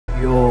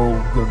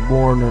Yo, good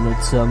morning,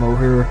 it's Samo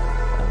here,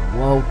 and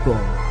welcome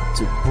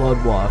to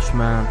Bloodwash,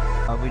 man.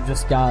 We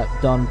just got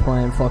done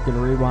playing fucking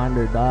Rewind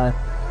or Die.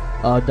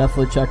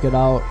 Definitely check it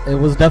out. It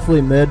was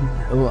definitely mid.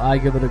 I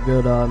give it a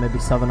good, maybe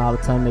 7 out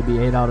of 10, maybe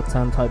 8 out of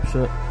 10 type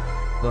shit.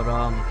 But,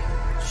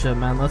 shit,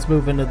 man, let's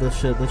move into this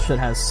shit. This shit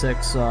has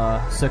six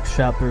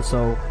chapters,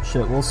 so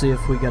shit, we'll see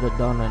if we get it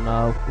done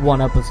in,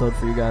 1 episode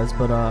for you guys.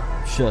 But,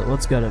 shit,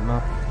 let's get it,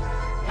 man.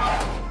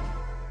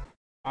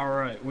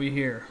 Alright, we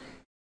here.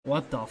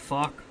 What the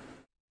fuck?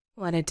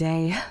 What a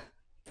day.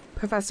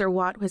 Professor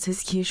Watt was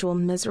his usual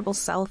miserable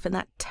self, and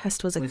that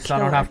test was a killer. At least I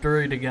don't have to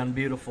read again.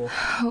 Beautiful.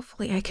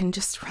 Hopefully I can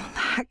just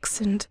relax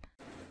and...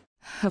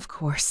 Of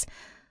course,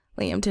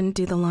 Liam didn't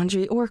do the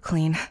laundry or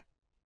clean.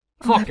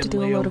 I'll have to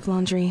do a load of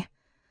laundry.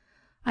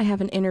 I have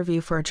an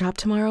interview for a job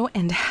tomorrow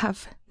and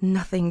have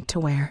nothing to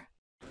wear.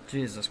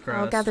 Jesus Christ.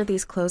 I'll gather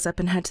these clothes up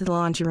and head to the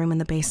laundry room in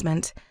the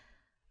basement.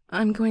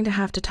 I'm going to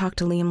have to talk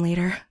to Liam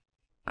later.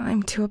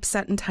 I'm too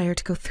upset and tired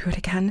to go through it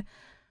again.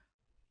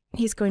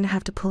 He's going to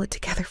have to pull it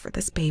together for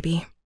this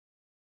baby.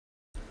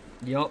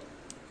 Yup.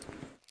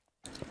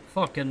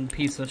 Fucking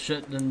piece of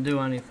shit didn't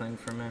do anything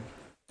for me.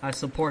 I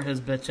support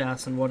his bitch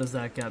ass, and what does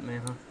that get me,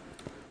 huh?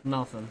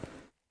 Nothing.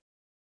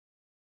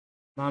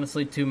 I'm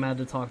honestly too mad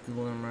to talk to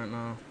him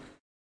right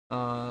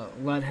now.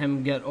 Let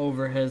him get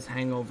over his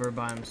hangover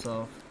by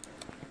himself.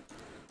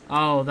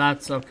 Oh,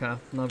 that's okay.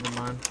 Never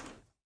mind.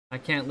 I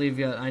can't leave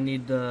yet. I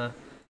need to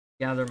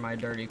gather my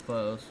dirty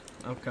clothes.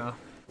 Okay.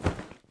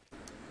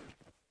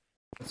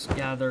 Let's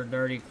gather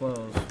dirty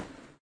clothes.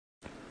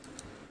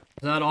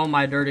 Is that all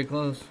my dirty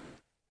clothes?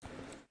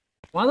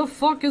 Why the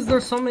fuck is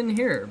there some in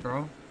here,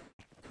 bro?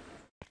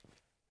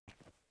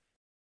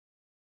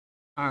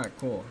 Alright,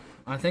 cool.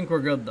 I think we're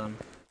good then.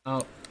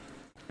 Oh.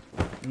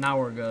 Now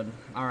we're good.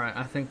 Alright,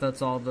 I think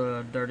that's all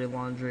the dirty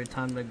laundry.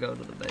 Time to go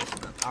to the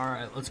basement.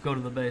 Alright, let's go to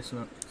the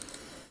basement.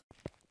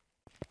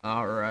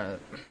 Alright.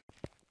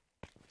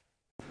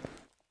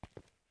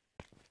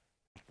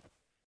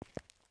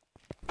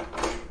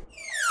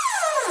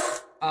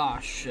 Ah,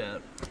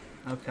 shit.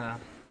 Okay.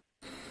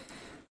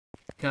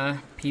 Okay,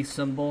 peace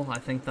symbol. I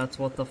think that's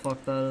what the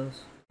fuck that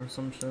is. Or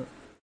some shit.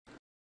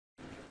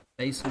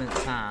 Basement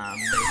time.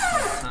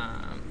 Basement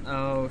time.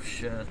 Oh,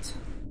 shit.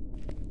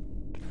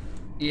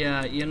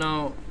 Yeah, you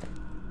know,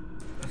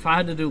 if I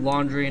had to do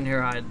laundry in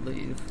here, I'd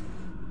leave.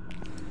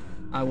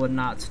 I would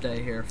not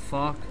stay here.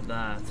 Fuck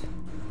that.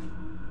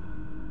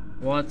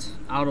 What?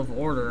 Out of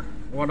order.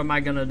 What am I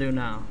gonna do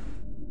now?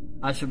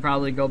 I should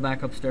probably go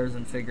back upstairs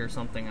and figure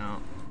something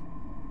out.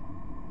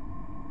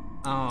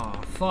 Oh,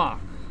 fuck.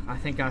 I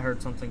think I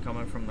heard something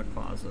coming from the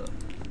closet.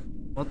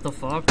 What the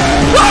fuck?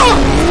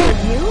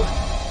 You?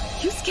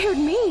 You scared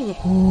me!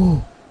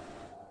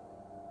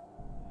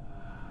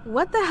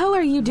 What the hell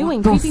are you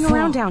doing creeping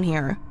around down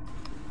here?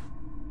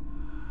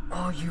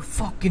 Oh, you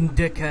fucking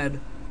dickhead.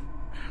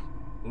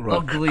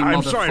 Look, Ugly I'm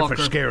motherfucker. sorry for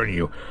scaring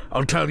you.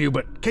 I'll tell you,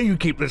 but can you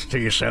keep this to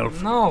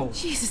yourself? No.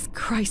 Jesus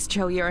Christ,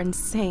 Joe, you're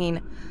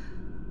insane.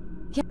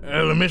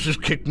 The missus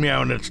kicked me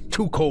out and it's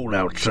too cold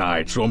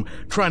outside, so I'm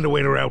trying to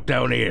wait her out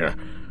down here.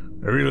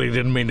 I really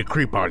didn't mean to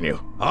creep on you.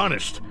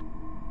 Honest.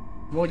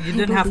 Well, you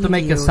didn't have to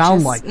make it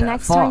sound like that.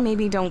 Next time,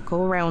 maybe don't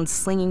go around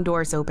slinging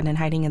doors open and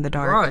hiding in the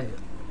dark. Right.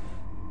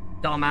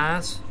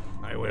 Dumbass.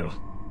 I will.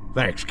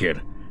 Thanks, kid.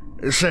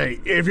 Say,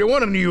 if you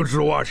want to use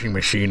the washing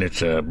machine,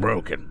 it's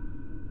broken.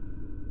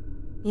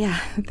 Yeah,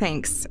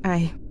 thanks.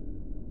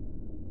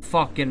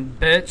 Fucking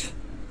bitch.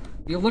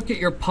 You look at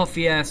your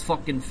puffy ass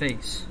fucking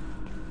face.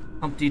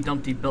 Humpty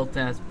Dumpty built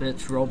ass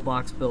bitch.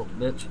 Roblox built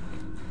bitch.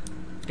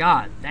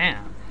 God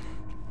damn.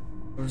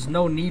 There was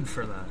no need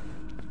for that.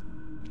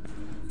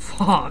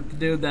 Fuck,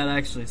 dude, that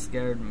actually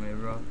scared me,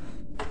 bro.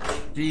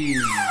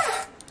 Jeez.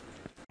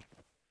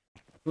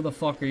 Who the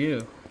fuck are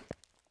you?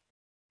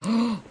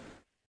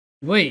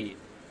 Wait.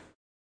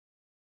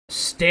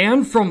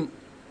 Stan from...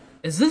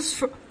 Is this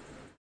from...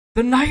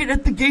 The Night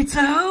at the Gates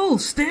of Hell!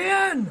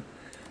 Stan!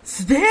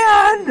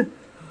 Stan!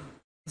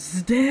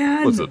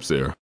 Stan! What's up,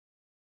 Sarah?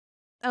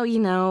 Oh, you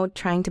know,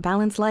 trying to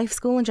balance life,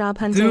 school, and job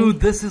hunting. Dude,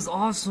 this is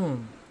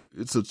awesome.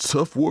 It's a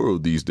tough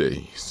world these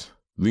days.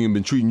 Liam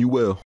been treating you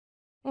well?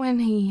 When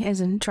he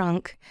isn't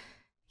drunk,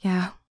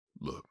 yeah.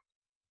 Look,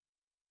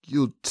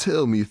 you'll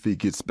tell me if it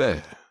gets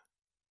bad.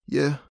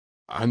 Yeah,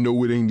 I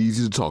know it ain't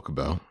easy to talk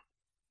about.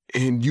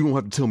 And you don't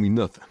have to tell me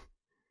nothing.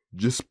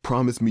 Just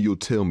promise me you'll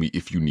tell me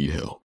if you need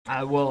help.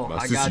 I will. My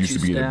I sister got used you,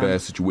 to be Stan. in a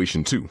bad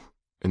situation too.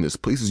 And there's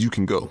places you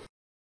can go.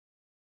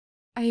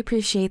 I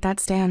appreciate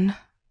that, Stan.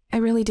 I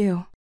really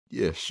do.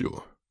 Yeah,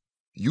 sure.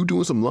 You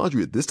doing some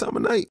laundry at this time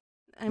of night?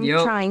 I'm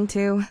trying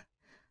to.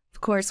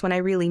 Of course, when I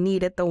really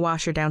need it, the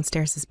washer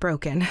downstairs is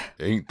broken.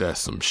 Ain't that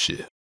some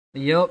shit?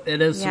 Yup,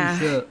 it is some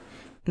shit.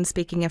 And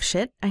speaking of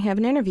shit, I have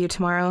an interview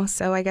tomorrow,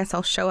 so I guess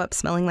I'll show up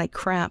smelling like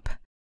crap.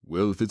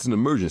 Well, if it's an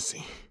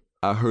emergency,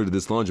 I heard of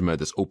this laundromat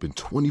that's open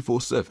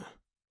 24/7,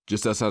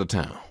 just outside of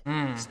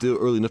town. Still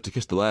early enough to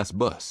catch the last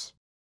bus.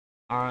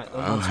 Alright,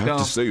 let's I'll go. have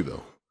to say,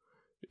 though,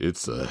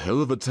 it's a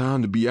hell of a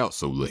time to be out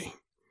so late,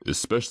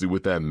 especially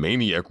with that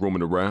maniac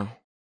roaming around.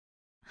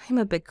 I'm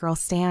a big girl,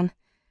 Stan.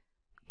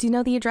 Do you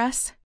know the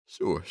address?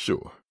 Sure.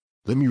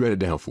 Let me write it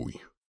down for you.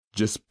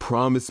 Just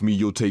promise me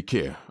you'll take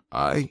care,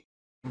 alright?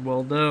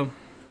 Will do.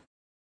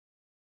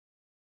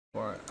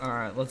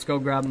 Alright, let's go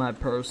grab my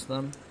purse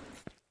then.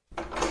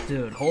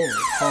 Dude, holy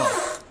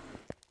fuck.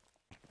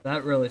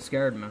 That really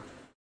scared me.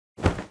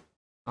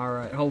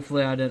 Alright,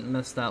 hopefully I didn't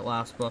miss that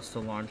last bus to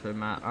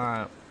Laundromat.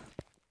 Alright.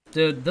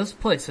 Dude, this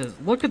place is...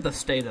 Look at the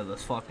state of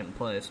this fucking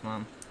place,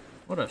 man.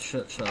 What a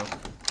shit show.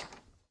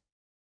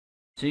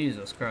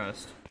 Jesus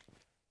Christ.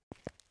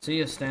 See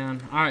ya,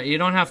 Stan. Alright, you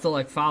don't have to,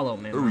 like, follow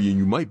me, man. Hurry and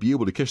you might be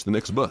able to catch the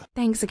next bus.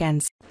 Thanks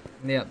again.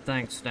 Yep,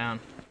 thanks, Stan.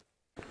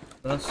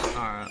 This...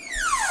 Alright.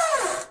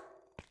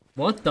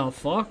 What the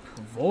fuck?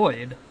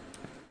 Void?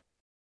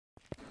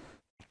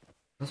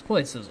 This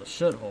place is a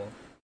shithole.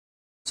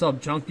 What's up,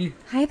 junkie?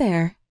 Hi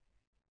there.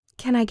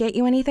 Can I get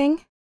you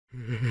anything?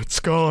 It's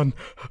gone.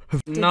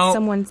 Did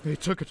someone... They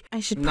took it.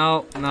 I should...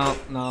 No.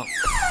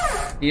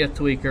 Be a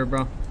tweaker,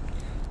 bro.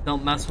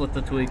 Don't mess with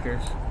the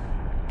tweakers.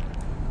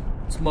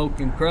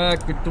 Smoking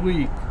crack or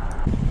tweak?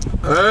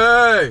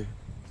 Hey!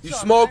 You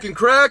smoking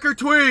crack or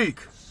tweak?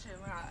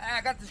 Shit, man,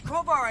 I got this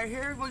crowbar right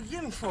here. What you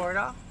give me for it,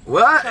 though?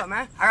 What? What's up,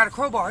 man? I got a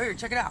crowbar here.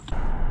 Check it out.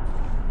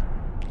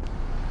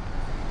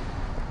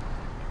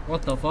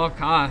 What the fuck?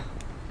 Hi.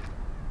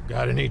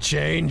 Got any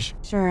change?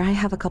 Sure, I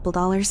have a couple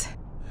dollars.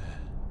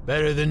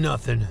 Better than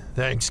nothing.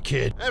 Thanks,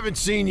 kid. Haven't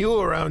seen you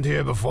around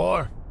here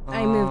before.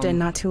 I moved in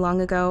not too long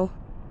ago.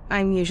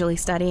 I'm usually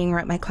studying or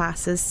at my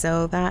classes,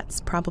 so that's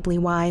probably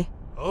why.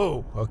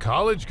 Oh, a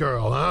college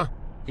girl, huh?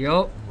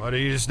 Yup. What are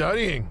you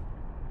studying?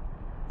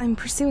 I'm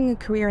pursuing a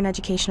career in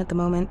education at the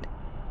moment.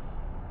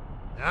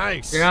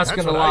 Nice. You're asking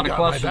That's a what lot I of got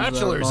questions my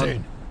bachelor's there, bud.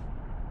 in.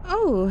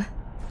 Oh,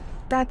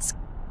 that's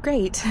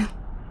great.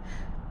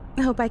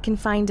 I hope I can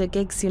find a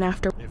gig soon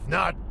after. If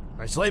not,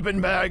 my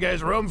sleeping bag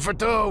has room for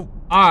two.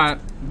 Alright,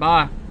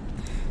 bye.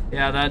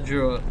 Yeah, that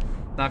drew it.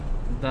 That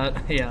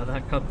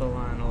cut the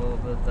line a little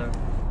bit there.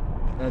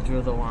 That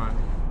drew the line.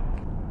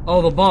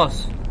 Oh, the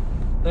bus.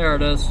 There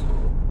it is.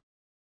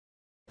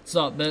 What's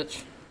up,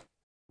 bitch?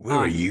 Where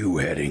are you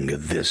heading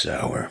at this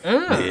hour?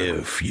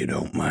 If you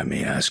don't mind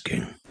me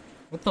asking.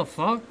 What the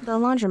fuck? The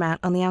laundromat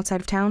on the outside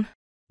of town.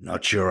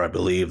 Not sure I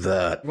believe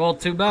that. Well,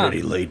 too bad.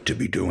 Pretty late to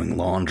be doing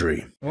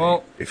laundry.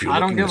 Well, if you're I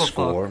don't looking give to a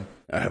score, fuck.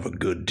 I have a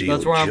good deal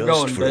That's where I'm just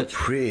going, for a bitch.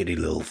 pretty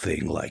little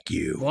thing like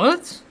you.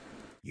 What?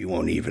 You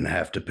won't even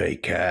have to pay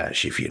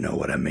cash if you know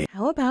what I mean.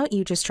 How about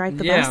you just drive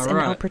the Yeah, bus and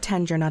right. I'll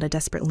pretend you're not a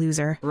desperate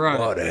loser. Right.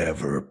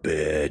 Whatever,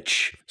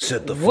 bitch.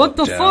 Set the What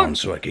fuck the down fuck?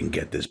 so I can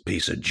get this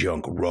piece of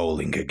junk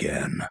rolling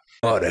again.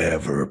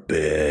 Whatever,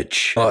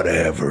 bitch.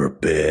 Whatever,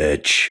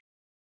 bitch.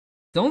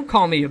 Don't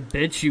call me a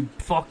bitch, you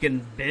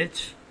fucking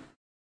bitch.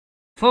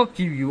 Fuck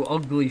you, you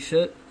ugly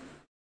shit.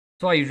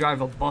 That's why you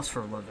drive a bus for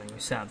a living, you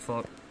sad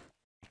fuck.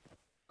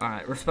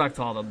 Alright, respect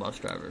to all the bus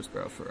drivers,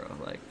 bro, for real.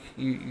 Like,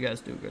 you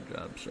guys do a good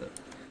job, shit.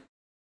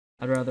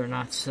 I'd rather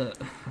not sit.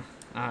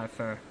 Alright,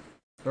 fair.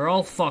 They're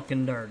all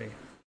fucking dirty.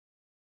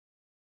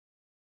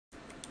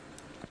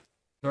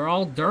 They're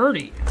all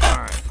dirty.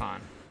 Alright,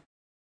 fine.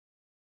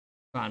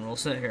 Fine, we'll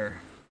sit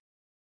here.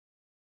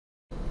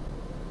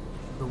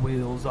 The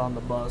wheels on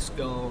the bus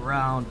go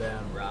round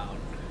and round.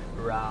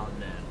 Round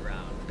and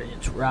round,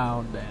 bitch.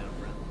 Round and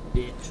round,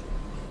 bitch.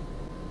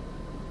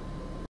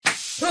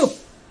 Oh!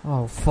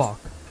 Oh, fuck.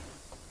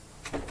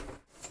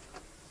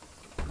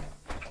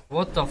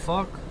 What the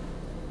fuck?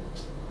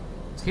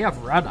 Does he have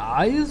red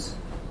eyes?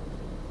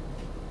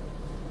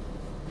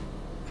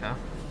 Okay.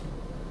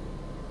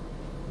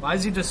 Why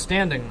is he just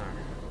standing there?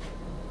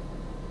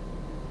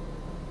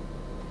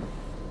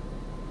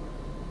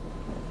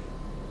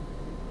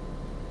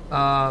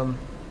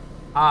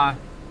 Hi.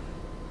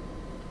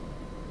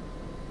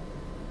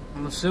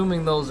 I'm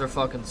assuming those are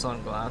fucking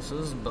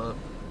sunglasses, but...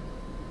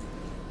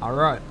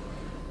 Alright.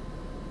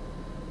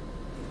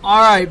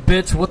 Alright,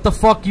 bitch, what the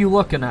fuck you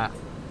looking at?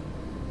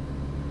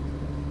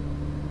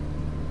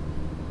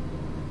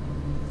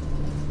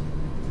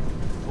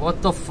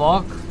 What the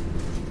fuck?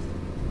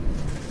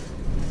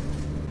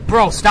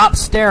 Bro, stop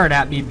staring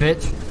at me,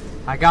 bitch.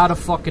 I got a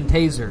fucking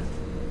taser.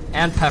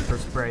 And pepper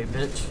spray,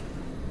 bitch.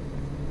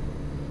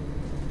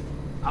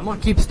 I'm gonna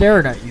keep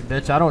staring at you,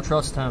 bitch. I don't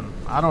trust him.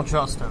 I don't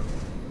trust him.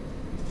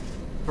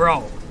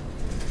 Bro.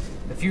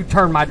 If you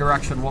turn my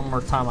direction one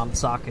more time, I'm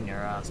socking your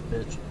ass,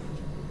 bitch.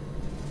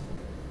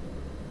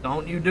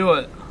 Don't you do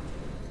it.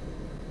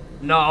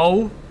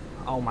 No.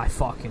 Oh my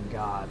fucking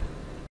god.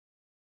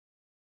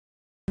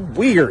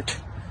 Weird,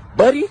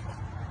 buddy.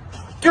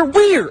 You're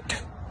weird.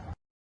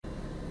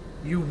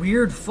 You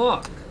weird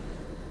fuck.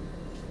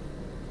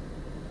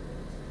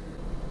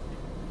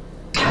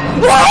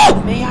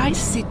 May I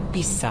sit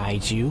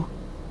beside you?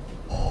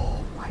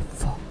 Oh my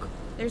fuck.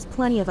 There's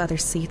plenty of other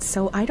seats,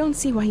 so I don't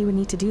see why you would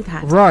need to do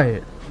that.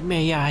 Right.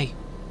 May I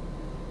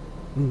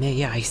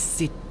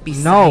sit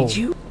beside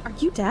you? Are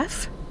you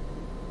deaf?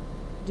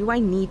 Do I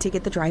need to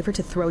get the driver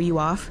to throw you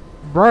off?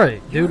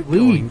 Right, You're dude,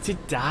 going leave. to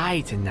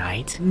die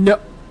tonight. No.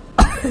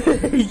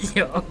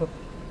 Yo.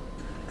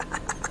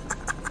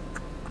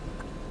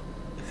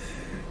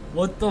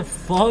 What the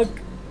fuck?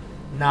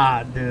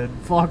 Nah, dude.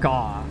 Fuck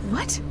off.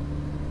 What?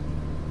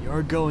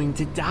 You're going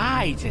to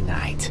die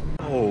tonight.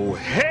 Oh,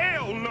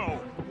 hell no!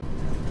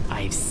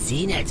 I've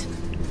seen it.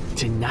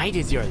 Tonight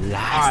is your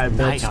last Alright,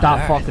 night bitch. on Stop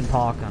Earth. fucking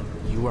talking.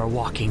 You are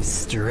walking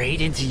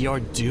straight into your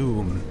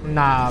doom.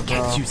 Nah, bro.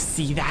 Can't you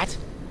see that?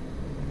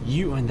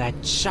 You and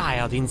that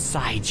child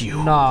inside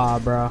you. Nah,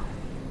 bro.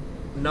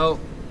 Nope.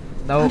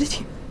 Nope. How did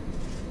you...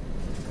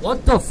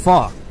 What the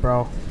fuck,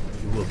 bro?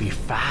 You will be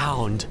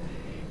found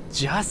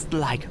just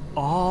like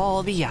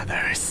all the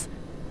others.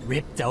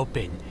 Ripped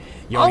open.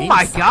 Your Oh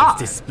my insides God.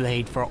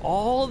 displayed for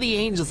all the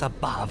angels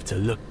above to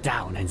look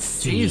down and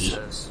see.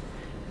 Jesus.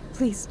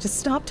 Please, just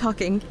stop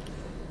talking.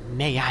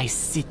 May I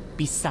sit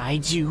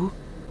beside you?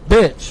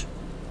 Bitch.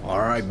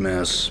 Alright,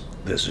 miss.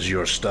 This is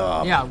your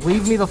stop. Yeah,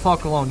 leave me the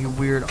fuck alone, you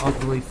weird,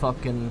 ugly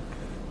fucking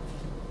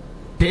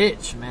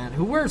bitch, man.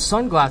 Who wears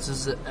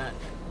sunglasses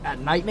at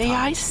night? May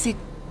I sit?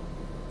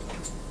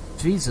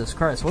 Jesus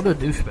Christ, what a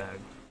douchebag.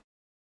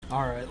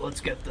 Alright,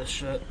 let's get this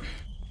shit.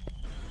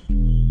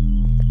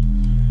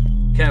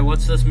 Okay,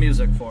 what's this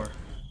music for?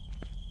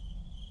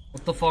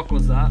 What the fuck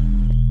was that?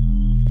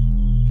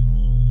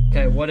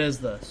 Okay, what is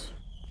this?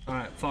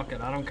 Alright, fuck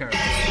it, I don't care.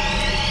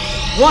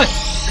 What?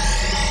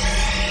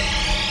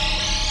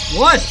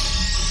 What?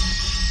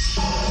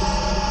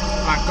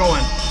 Alright, go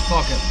in.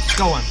 Fuck it,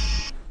 go in.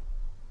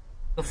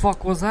 The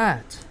fuck was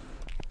that?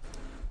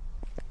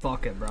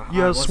 Fuck it, bro.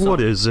 Yes,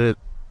 what is it?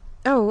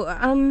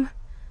 Oh,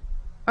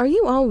 are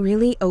you all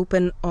really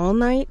open all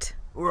night?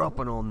 We're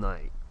open all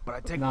night, but I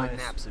take my Nice.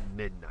 naps at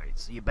midnight,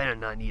 so you better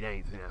not need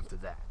anything after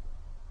that.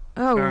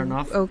 Oh, Fair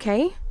enough.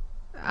 okay.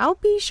 I'll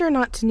be sure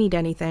not to need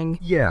anything.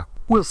 Yeah,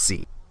 we'll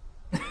see.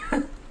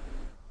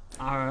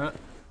 Alright.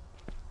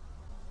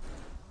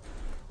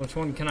 Which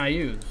one can I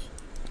use?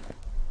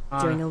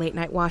 Doing a late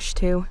night wash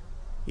too.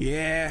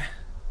 Yeah,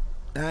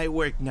 I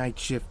work night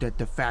shift at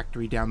the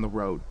factory down the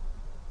road.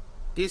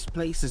 This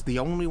place is the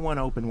only one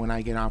open when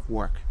I get off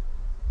work.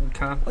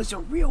 Okay. It was a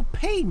real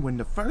pain when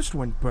the first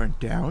one burnt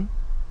down.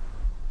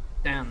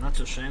 Damn,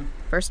 that's a shame.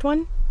 First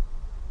one?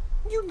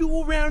 You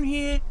knew around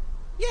here?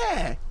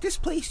 Yeah, this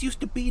place used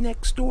to be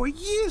next door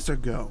years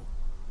ago.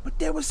 But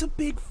there was a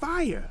big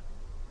fire.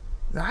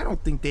 I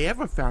don't think they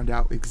ever found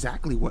out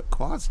exactly what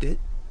caused it.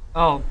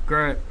 Oh,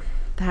 great.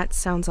 That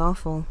sounds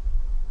awful.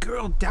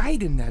 Girl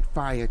died in that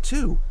fire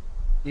too.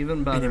 Even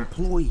An better.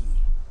 employee.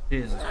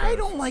 Jesus I Christ.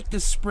 don't like to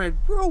spread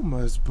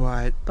rumors,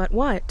 but But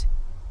what?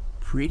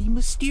 pretty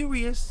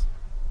mysterious.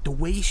 The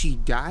way she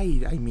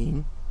died, I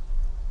mean.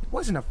 It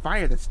wasn't a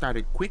fire that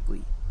started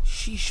quickly.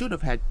 She should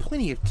have had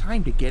plenty of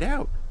time to get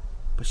out.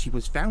 But she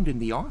was found in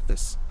the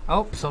office.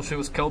 Oh, so she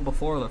was killed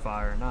before the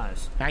fire.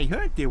 Nice. I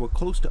heard they were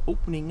close to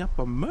opening up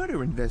a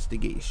murder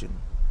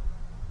investigation.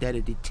 That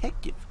a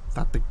detective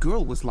thought the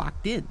girl was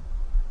locked in.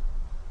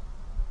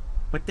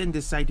 But then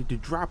decided to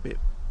drop it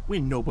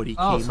when nobody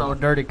Oh, came so a up.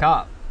 dirty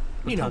cop.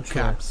 You know,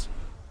 potentially. cops.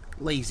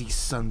 Lazy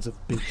sons of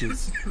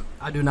bitches.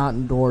 I do not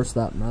endorse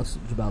that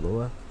message, by the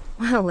way.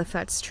 Well, if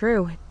that's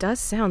true, it does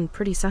sound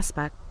pretty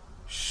suspect.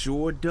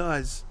 Sure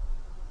does.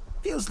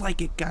 Feels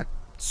like it got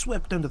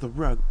swept under the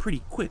rug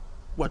pretty quick.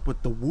 What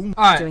with the wound?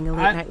 Alright, Doing a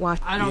late night wash.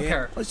 I don't Yeah.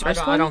 care. What's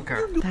I don't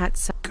care.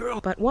 That's Girl,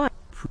 but what?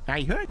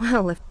 I heard.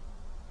 Well, if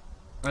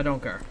I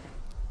don't care.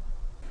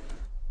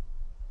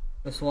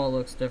 This wall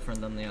looks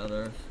different than the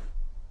others.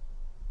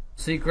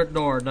 Secret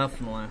door,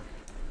 definitely.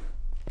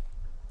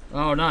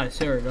 Oh, nice.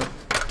 Here we go.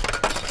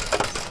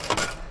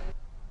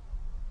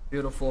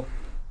 Beautiful.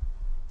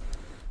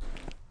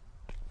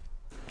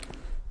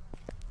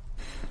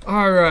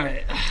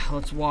 Alright,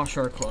 let's wash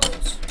our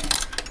clothes.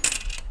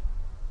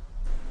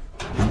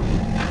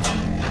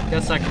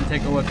 Guess I can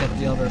take a look at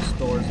the other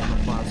stores in the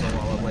plaza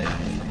while I wait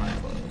for my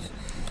clothes.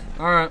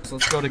 Alright, so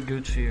let's go to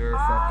Gucci or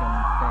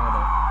fucking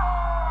Prada.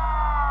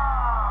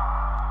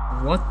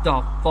 What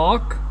the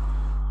fuck?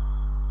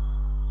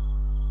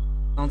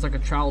 Sounds like a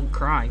child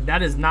crying.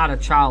 That is not a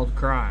child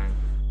crying.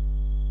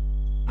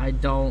 I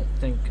don't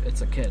think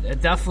it's a kid.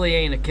 It definitely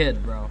ain't a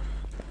kid, bro.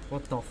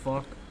 What the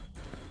fuck?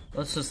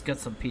 Let's just get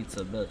some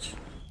pizza, bitch.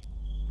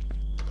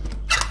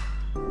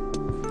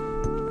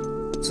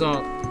 What's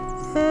up?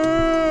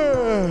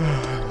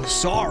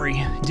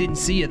 Sorry, didn't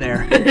see you there.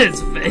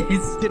 His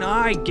face. Can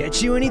I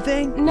get you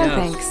anything? no Yes.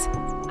 thanks.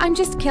 I'm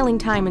just killing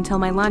time until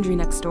my laundry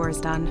next door is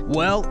done.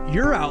 Well,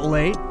 you're out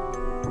late.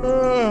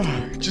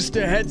 Just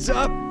a heads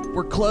up,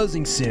 we're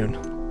closing soon.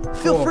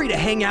 Feel Cool. free to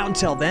hang out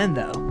until then,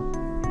 though.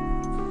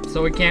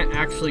 So we can't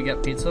actually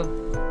get pizza?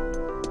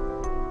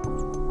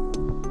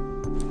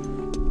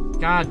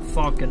 God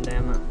fucking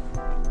damn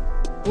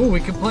it. Ooh, we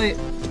can play.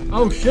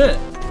 Oh shit.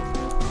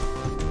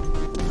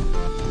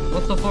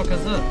 What the fuck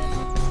is this?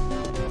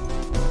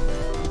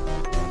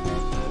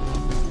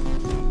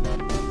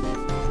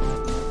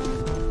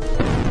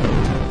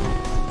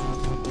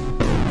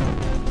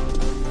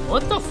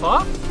 What the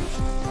fuck?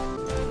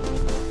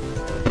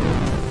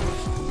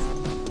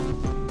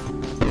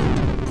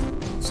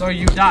 So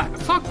you die.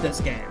 Fuck this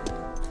game.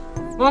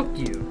 Fuck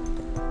you.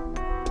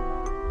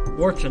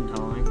 Fortune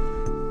telling.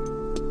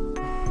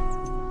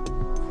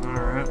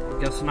 Alright.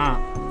 Guess not.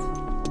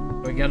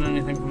 Do we get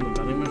anything from the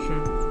vending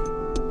machine?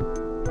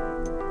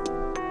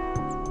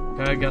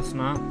 Okay, I guess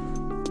not.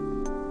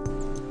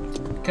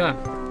 Okay.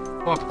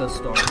 Fuck this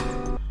store.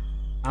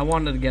 I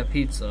wanted to get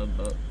pizza,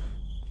 but...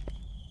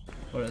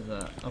 What is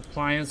that?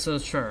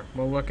 Appliances? Sure.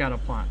 We'll look at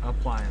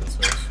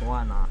appliances.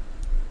 Why not?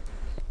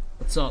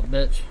 What's up,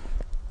 bitch?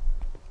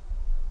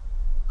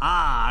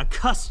 Ah,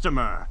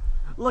 customer.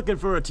 Looking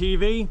for a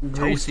TV?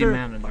 Greasy Toaster?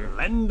 manager.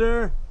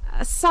 Blender?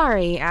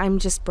 Sorry, I'm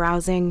just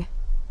browsing.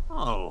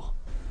 Oh.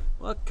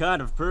 What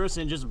kind of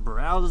person just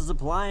browses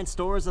appliance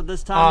stores at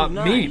this time of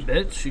night? Me,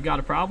 bitch. You got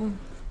a problem?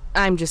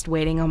 I'm just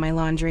waiting on my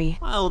laundry.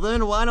 Well,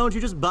 then why don't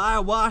you just buy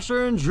a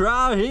washer and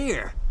dryer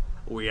here?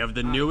 We have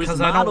the newest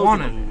models. I don't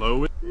want and the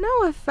lowest.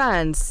 No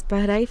offense,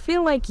 but I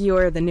feel like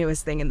you're the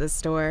newest thing in this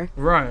store.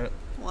 Right.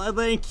 Why,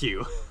 thank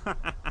you.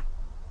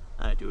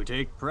 I do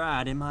take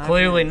pride in my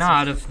Clearly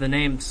not if the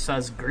name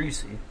says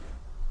Greasy.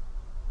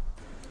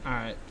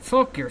 Alright,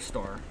 fuck your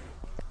store.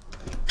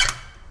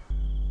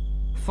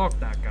 Fuck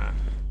that guy.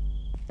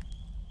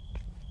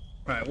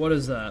 Alright, what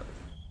is that?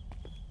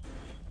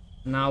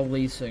 Now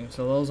leasing,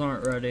 so those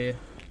aren't ready.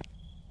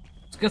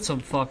 Let's get some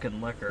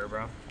fucking liquor,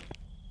 bro.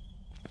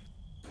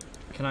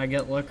 Can I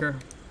get liquor?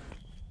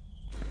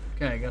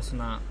 Okay, I guess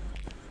not.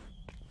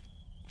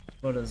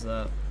 What is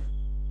that?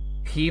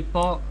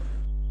 Peepaw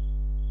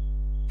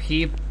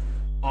 8?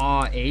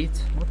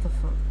 What the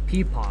fuck?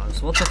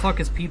 Peepaws. What the fuck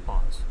is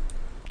Peepaws?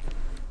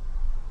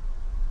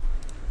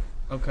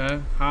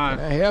 Okay, hi. Can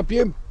I help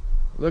you?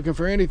 Looking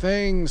for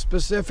anything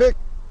specific?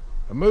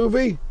 A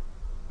movie?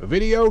 A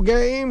video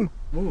game?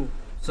 Ooh,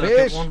 second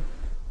Fish? one.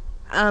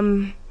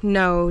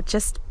 No,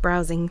 just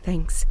browsing,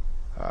 thanks.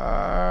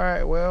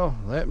 Alright, well,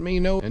 let me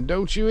know. And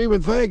don't you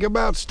even think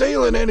about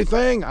stealing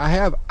anything.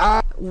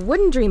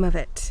 Wouldn't dream of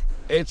it.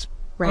 It's...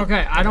 Right.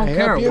 Okay, I don't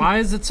care. Why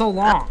is it so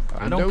long?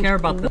 I don't care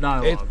about the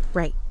dialogue.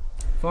 Right.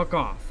 Fuck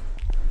off.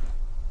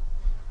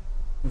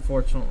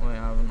 Unfortunately,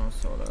 I have no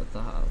soda at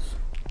the house.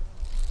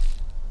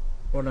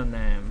 What a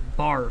name.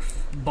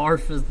 Barf.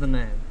 Barf is the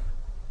name.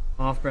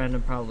 Off-brand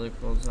and probably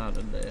closed out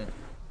of date.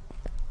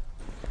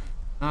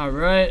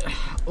 Alright.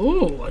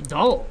 Ooh,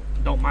 adult.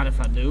 Don't mind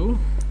if I do.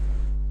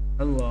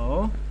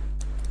 Hello.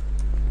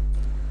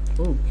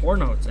 Ooh,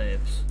 porno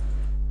tapes.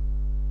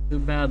 Too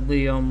bad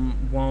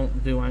Liam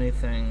won't do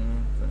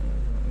anything.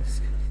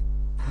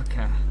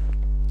 Okay.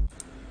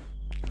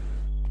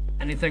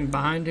 Anything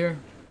behind here?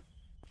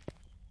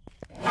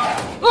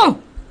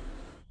 Oh!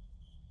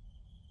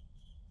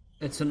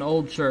 It's an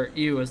old shirt.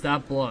 Ew, is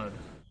that blood?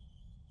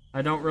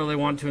 I don't really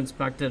want to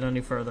inspect it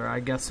any further. I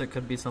guess it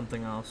could be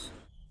something else.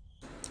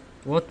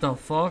 What the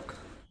fuck?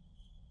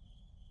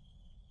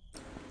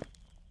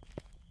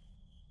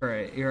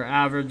 Crate. Your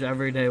average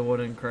everyday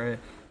wooden crate.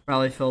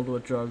 Probably filled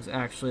with drugs.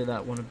 Actually,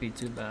 that wouldn't be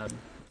too bad.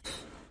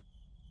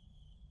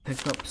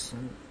 Pickups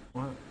and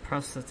what?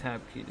 Press the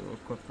tab key to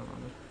equip them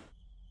on it.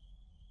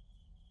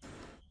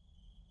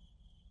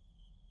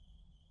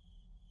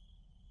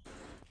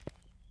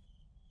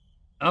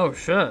 Oh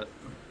shit.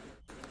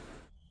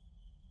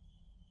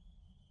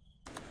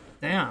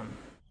 Damn.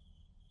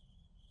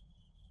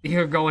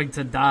 You're going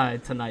to die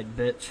tonight,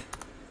 bitch.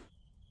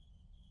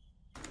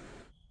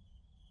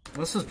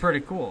 This is pretty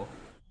cool.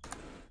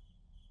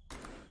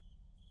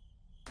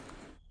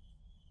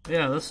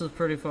 Yeah, this is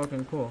pretty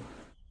fucking cool.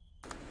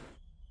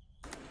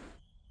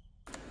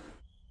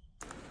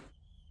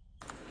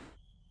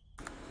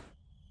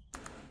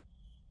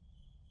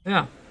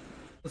 Yeah,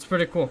 that's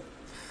pretty cool.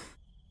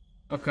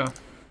 Okay.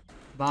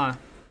 Bye.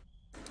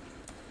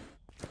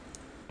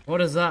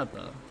 What is that,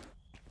 though?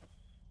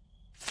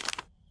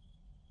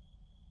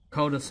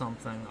 Code of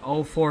something.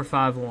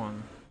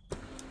 0451.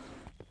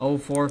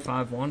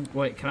 0451.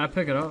 Wait, can I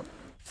pick it up?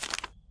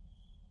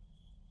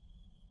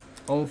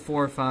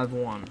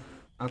 0451.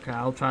 Okay,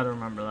 I'll try to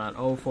remember that.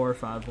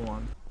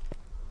 0451.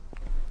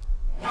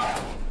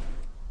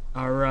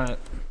 Alright.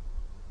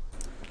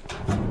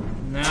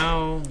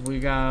 Now we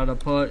gotta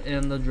put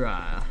in the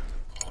dryer.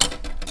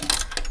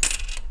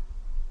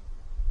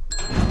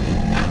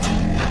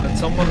 Did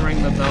someone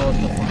ring the bell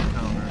at the front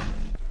counter?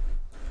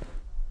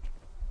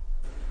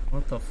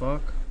 What the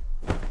fuck?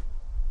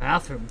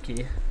 Bathroom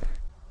key.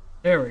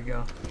 There we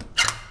go.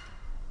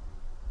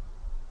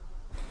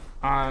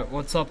 Alright,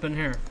 what's up in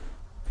here?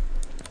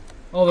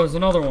 Oh, there's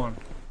another one.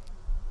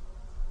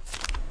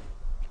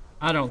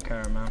 I don't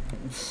care, man.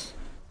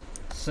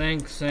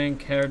 Sink,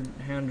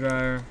 hand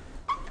dryer.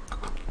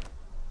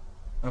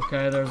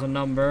 Okay, there's a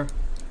number.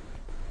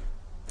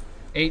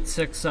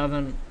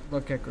 867.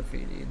 Look at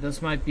graffiti.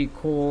 This might be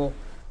cool.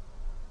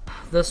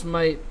 This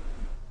might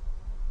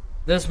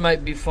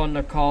be fun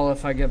to call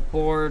if I get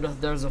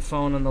bored. There's a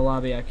phone in the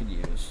lobby I could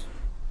use.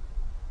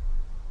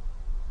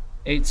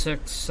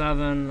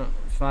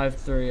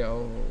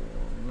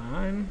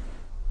 867-5309.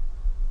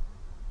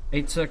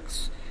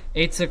 867-5309.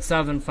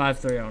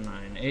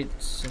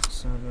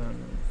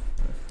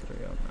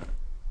 867-5309.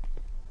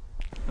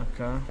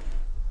 Okay.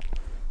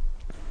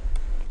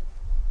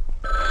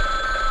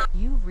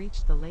 You've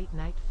reached the late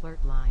night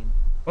flirt line.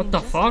 What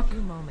the fuck? In just a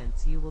few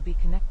moments, you will be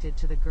connected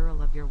to the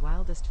girl of your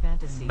wildest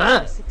fantasy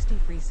for 60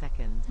 free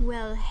seconds.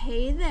 Well,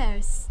 hey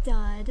there,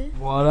 stud.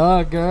 What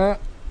up, girl?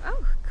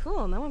 Oh,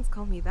 cool. No one's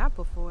called me that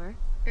before.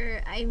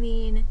 I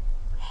mean,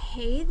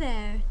 hey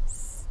there,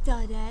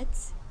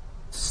 studette.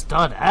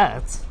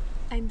 Studette?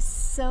 I'm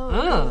so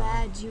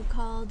glad you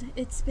called.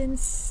 It's been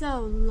so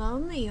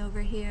lonely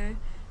over here.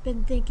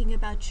 Been thinking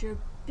about your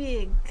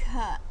big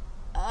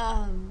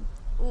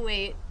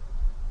wait.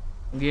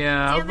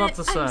 Yeah, I was about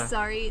to say. I'm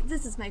sorry.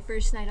 This is my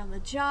first night on the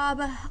job.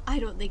 I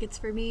don't think it's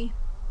for me.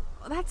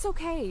 Well, that's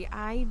okay.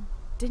 I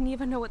didn't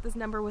even know what this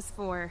number was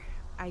for.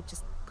 I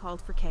just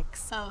called for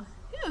kicks. Oh,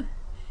 phew.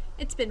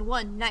 It's been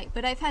one night,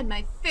 but I've had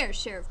my fair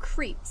share of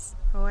creeps.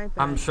 Oh, I bet.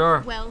 I'm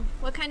sure. Well,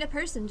 what kind of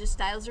person just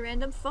dials a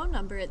random phone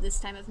number at this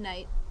time of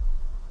night?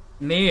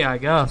 Me, I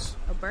guess.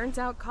 A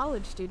burnt-out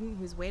college student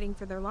who's waiting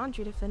for their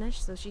laundry to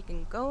finish so she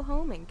can go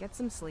home and get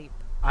some sleep.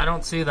 I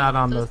don't see that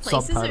on Those the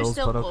places subtitles, are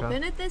still but okay.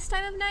 open at this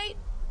time of night?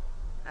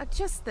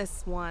 Just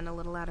this one, a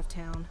little out of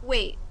town.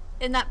 Wait,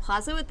 in that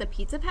plaza with the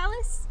Pizza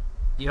Palace?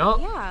 Yup.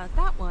 Yeah,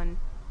 that one.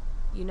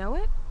 You know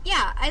it?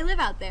 Yeah, I live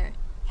out there.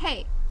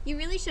 Hey, you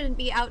really shouldn't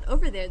be out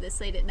over there this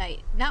late at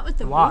night. Not with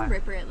the Why? womb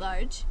ripper at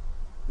large.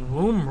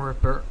 Womb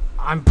ripper?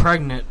 I'm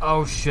pregnant.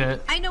 Oh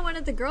shit. I know one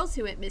of the girls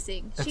who went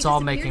missing. She It's all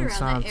disappeared making around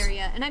sense. that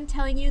area, and I'm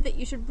telling you that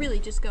you should really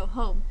just go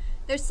home.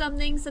 There's some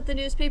things that the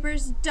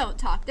newspapers don't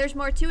talk. There's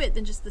more to it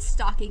than just the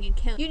stalking and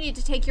killing. You need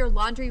to take your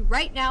laundry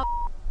right now.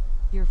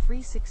 Your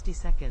free 60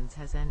 seconds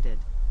has ended.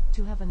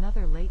 To have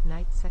another late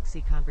night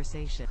sexy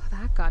conversation. Oh,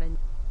 that got in.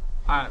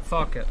 Alright,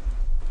 fuck it.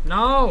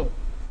 No!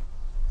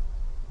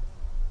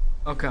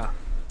 Okay.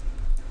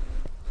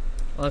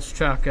 Let's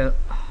check it.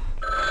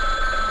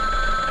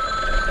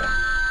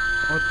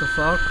 What the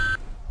fuck?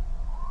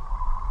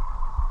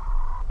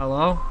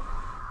 Hello?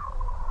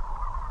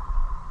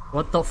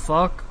 What the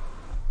fuck?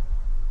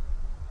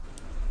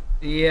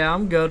 Yeah,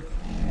 I'm good.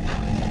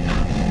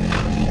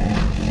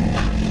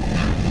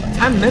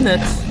 10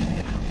 minutes?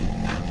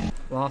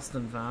 Lost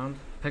and found.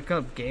 Pick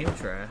up game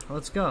tray.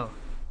 Let's go.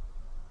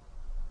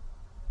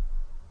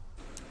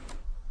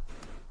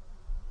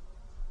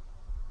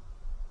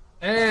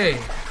 Hey!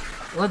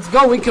 Let's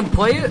go, we can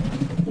play it?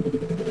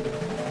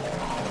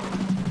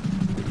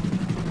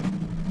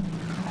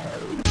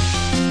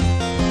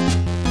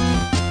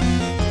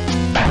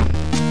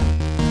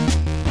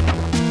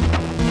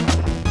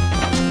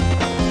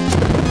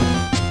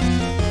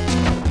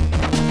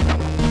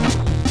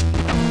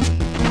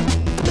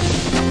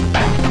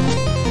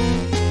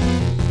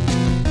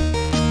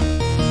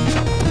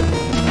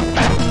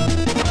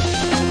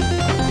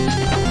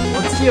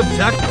 What's the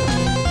objective?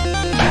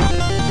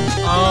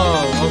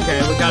 Oh, okay,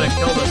 we gotta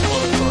kill this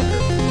motherfucker.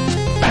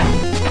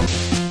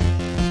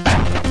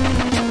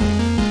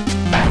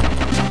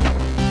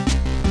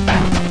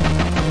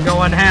 I'm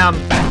going ham.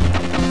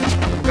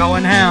 I'm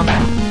going ham.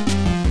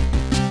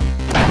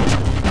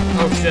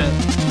 Oh shit.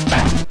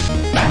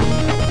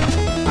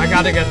 I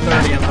gotta get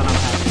 30 and then I'm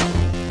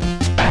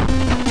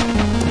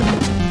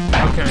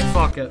happy. Okay,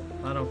 fuck it.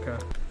 I don't care.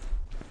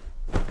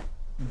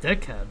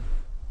 Dickhead.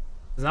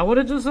 Is that what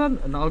it just said?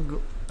 An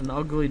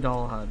ugly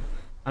doll head.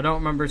 I don't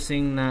remember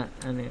seeing that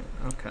any.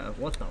 Okay,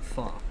 what the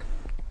fuck?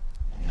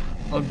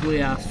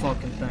 Ugly ass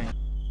fucking thing.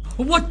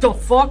 What the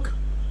fuck?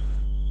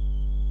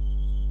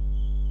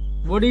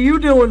 What are you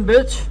doing,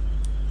 bitch?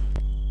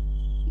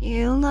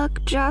 You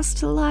look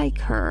just like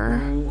her.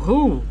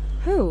 Who?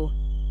 Who?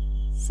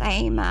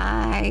 Same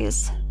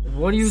eyes.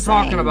 What are you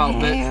talking about,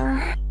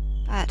 hair,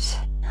 but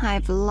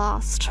I've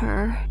lost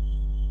her.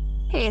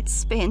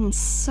 It's been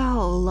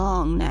so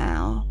long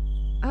now.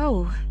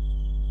 Oh.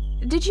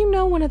 Did you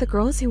know one of the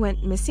girls who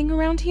went missing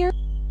around here?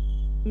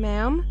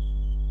 Ma'am?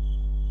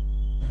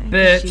 I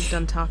think she's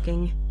done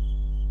talking.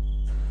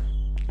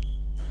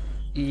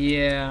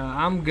 Yeah,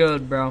 I'm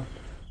good, bro.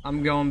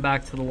 I'm going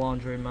back to the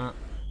laundromat.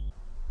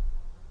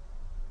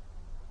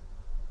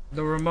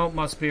 The remote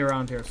must be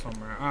around here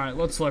somewhere. Alright,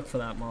 let's look for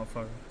that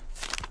motherfucker.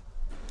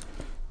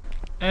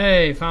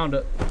 Hey, found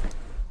it.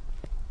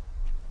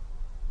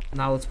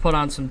 Now let's put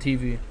on some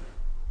TV.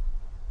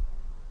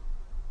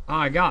 Oh,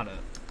 I got it.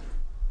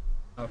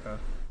 Okay.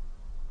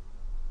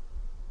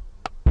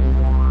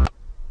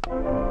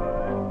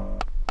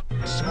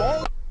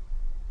 Small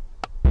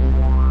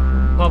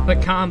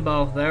Puppet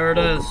combo, there it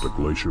is. The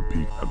glacier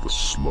peak and the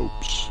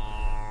slopes.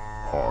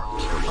 Heart.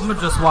 I'm gonna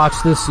just watch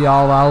this,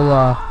 y'all.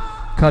 I'll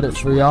cut it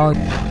for y'all.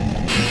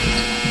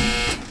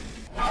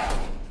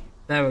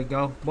 There we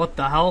go. What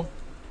the hell?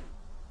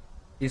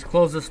 These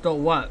clothes are still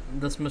wet.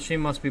 This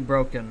machine must be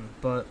broken,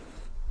 but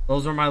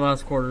those are my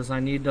last quarters. I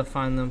need to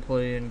find the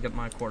employee and get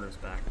my quarters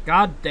back.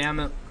 God damn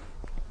it.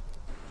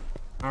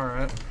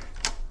 Alright.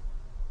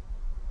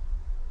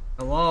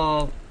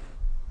 Hello?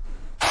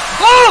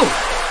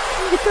 Oh!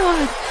 Oh my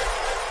god!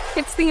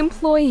 It's the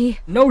employee.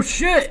 No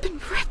shit! It's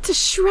been ripped to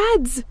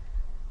shreds!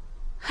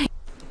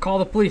 Call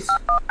the police.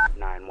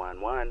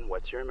 911,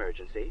 what's your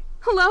emergency?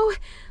 Hello?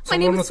 My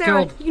name is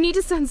Sarah. Killed. You need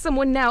to send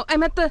someone now.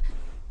 I'm at the...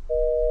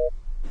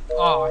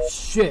 Oh,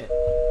 shit.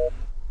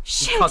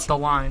 Shit! Cut the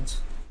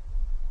lines.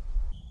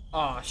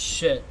 Oh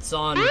shit,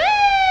 son.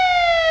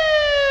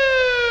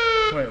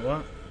 Wait,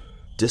 what?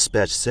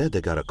 Dispatch said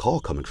they got a call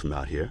coming from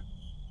out here.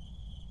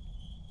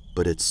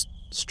 But it's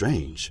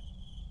strange.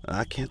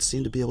 I can't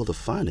seem to be able to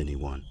find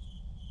anyone.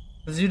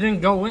 Cause you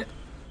didn't go in.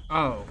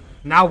 Oh,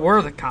 now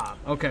we're the cop.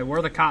 Okay,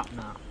 we're the cop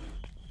now.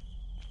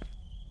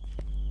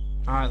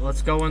 Alright,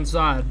 let's go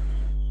inside.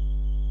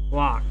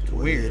 Locked.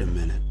 Wait Weird. a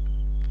minute.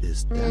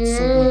 Is that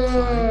someone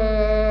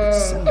crying? It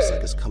sounds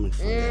like it's coming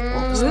from that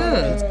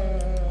office.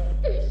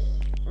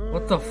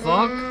 What the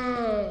fuck?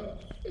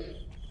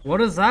 What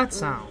is that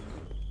sound?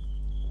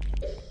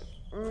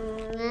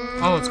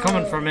 Oh, it's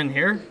coming from in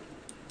here?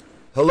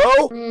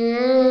 Hello?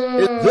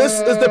 This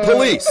is the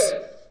police.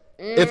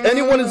 If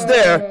anyone is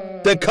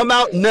there, then come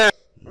out now.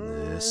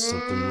 There's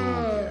something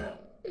wrong here.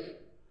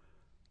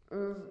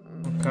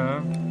 Okay.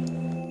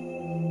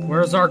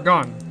 Where's our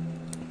gun?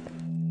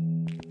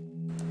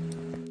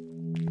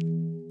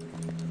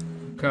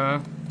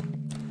 Okay.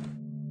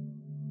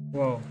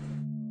 Whoa.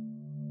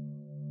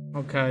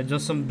 Okay,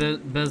 just some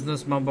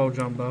business mumbo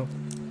jumbo.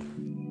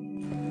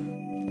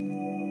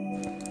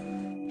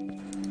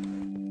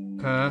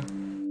 Okay.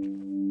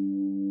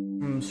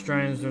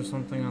 Strange, there's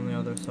something on the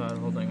other side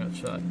holding it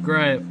shut.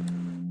 Great.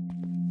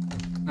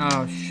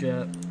 Oh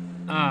shit.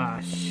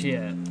 Ah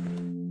shit.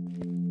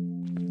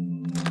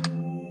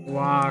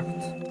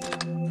 Locked.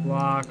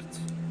 Locked.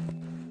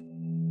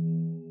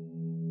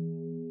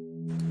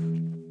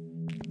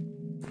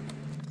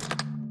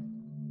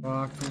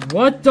 Locked.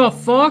 What the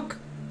fuck?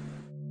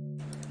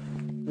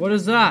 What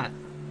is that?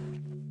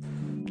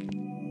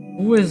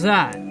 Who is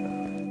that?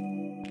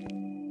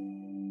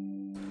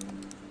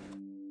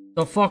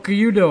 The fuck are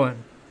you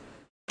doing?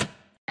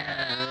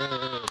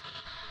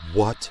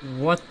 What?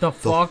 What the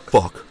fuck? The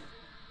fuck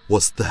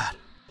was that?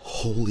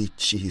 Holy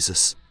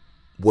Jesus.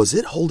 Was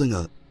it holding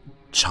a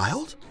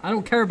child? I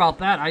don't care about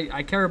that.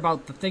 I care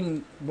about the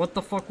thing. What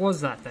the fuck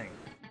was that thing?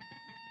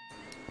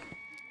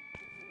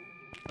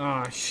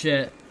 Ah,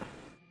 shit.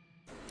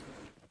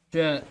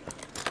 Shit.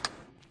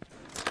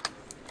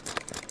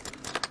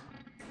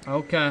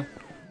 Okay.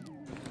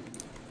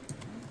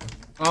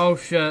 Oh,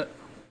 shit.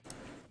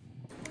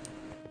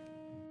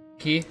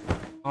 Key?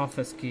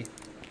 Office key.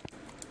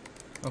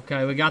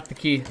 Okay, we got the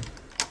key.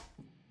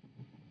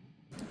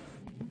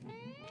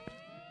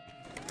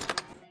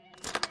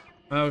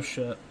 Oh,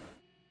 shit.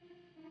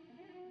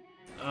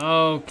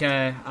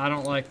 Okay, I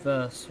don't like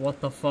this. What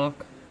the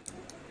fuck?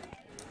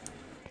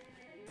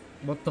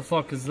 What the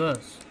fuck is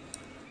this?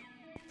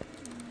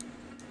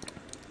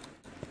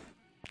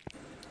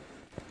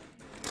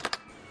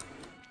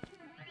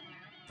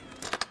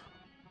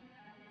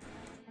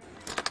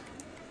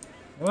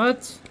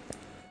 What?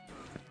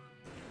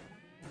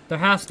 There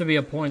has to be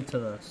a point to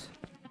this.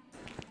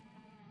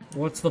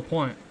 What's the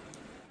point?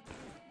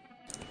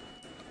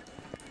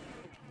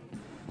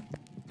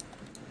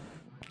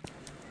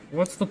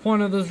 What's the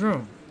point of this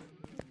room?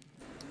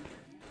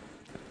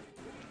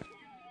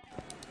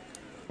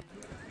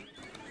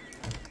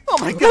 Oh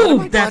my god,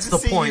 Ooh, that's the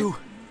point. You.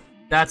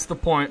 That's the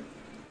point.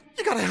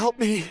 You gotta help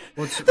me.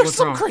 There's There's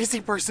some wrong? crazy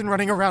person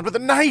running around with a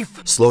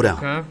knife. Slow down.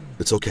 Okay.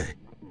 It's okay.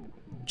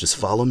 Just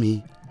follow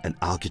me and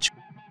I'll get you.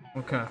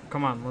 Okay,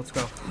 come on, let's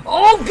go.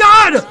 Oh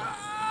god!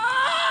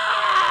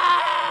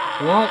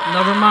 Well,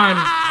 never mind.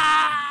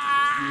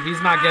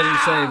 He's not getting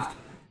saved.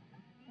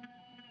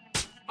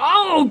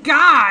 Oh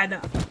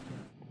god!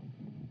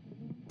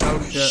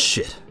 Oh shit.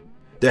 Shit.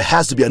 There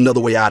has to be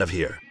another way out of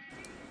here.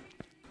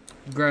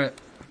 Great.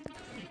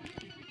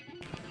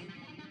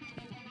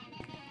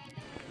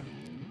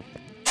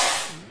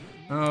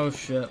 Oh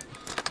shit.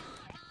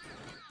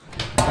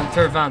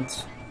 Enter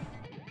vents.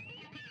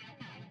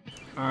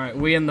 Alright,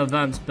 we in the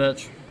vents,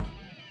 bitch.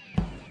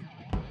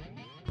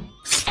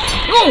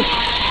 Oh!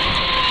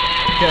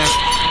 Okay.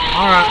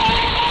 Alright.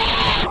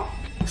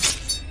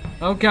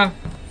 Okay.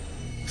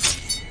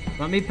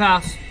 Let me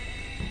pass.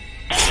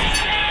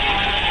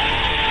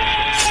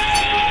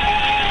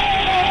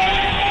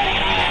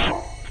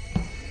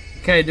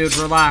 Okay, dude,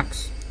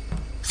 relax.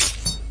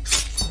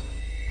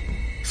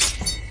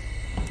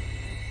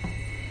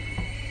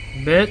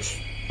 Bitch.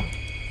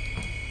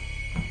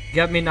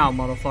 Get me now,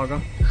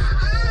 motherfucker.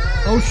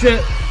 Oh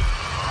shit.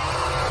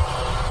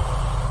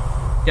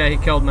 Yeah, he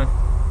killed me.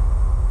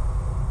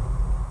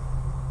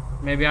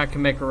 Maybe I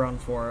can make a run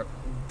for it.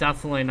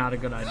 Definitely not a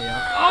good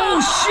idea.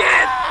 Oh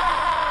shit!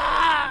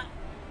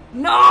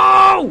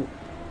 No!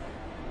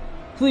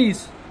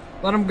 Please,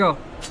 let him go.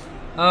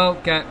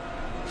 Okay.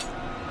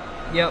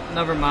 Yep,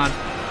 never mind.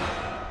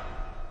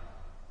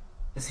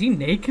 Is he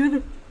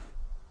naked?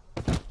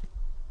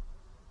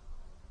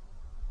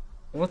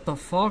 What the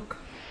fuck?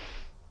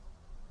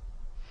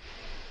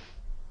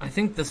 I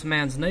think this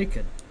man's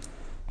naked.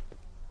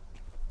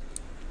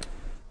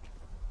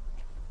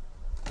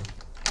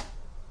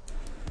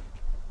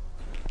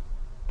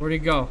 Where'd he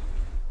go?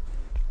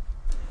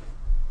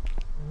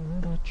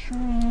 The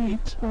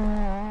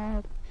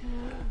treetop.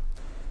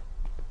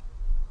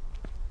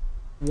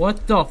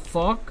 What the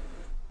fuck?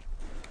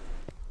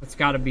 It's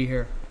gotta be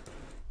here.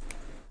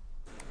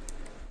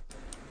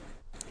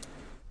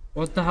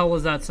 What the hell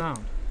was that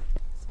sound?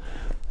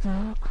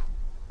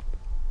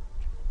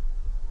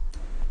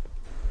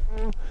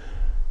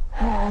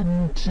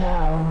 And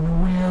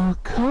down will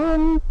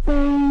come,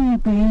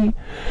 baby,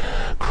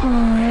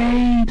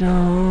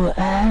 cradle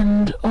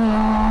and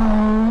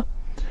all.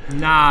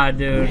 Nah,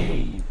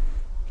 dude.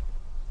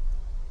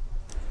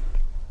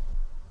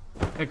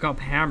 Pick up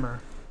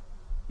hammer.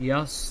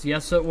 Yes,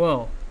 yes it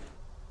will.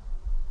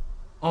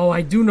 Oh,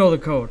 I do know the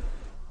code.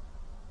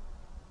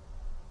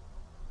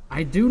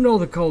 I do know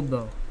the code,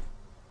 though.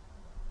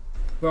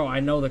 Bro,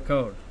 I know the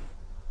code.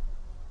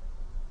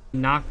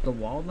 Knock the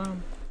wall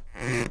down?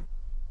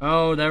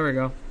 Oh, there we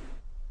go.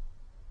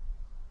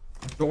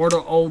 Door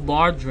to old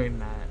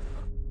laundromat.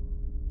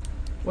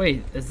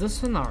 Wait, is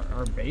this in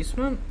our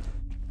basement?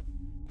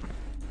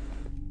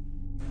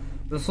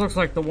 This looks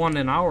like the one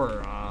in our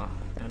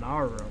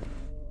room.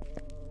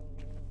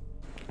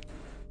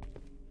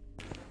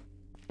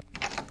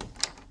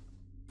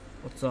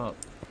 What's up?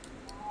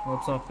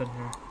 What's up in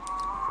here?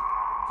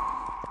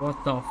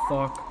 What the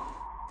fuck?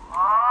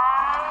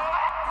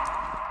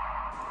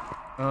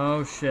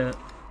 Oh shit.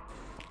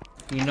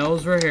 He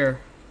knows we're here.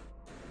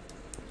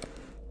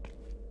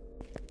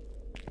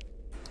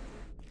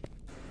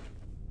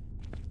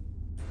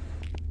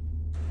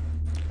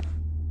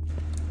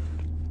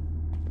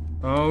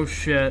 Oh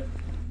shit.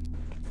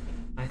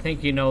 I think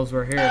he knows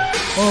we're here.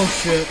 Oh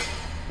shit.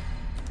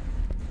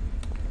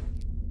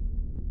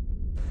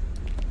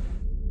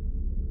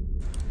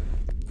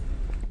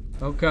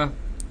 Okay.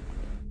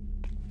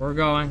 We're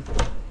going.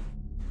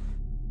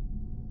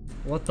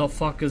 What the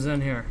fuck is in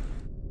here?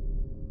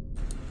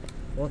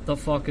 What the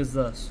fuck is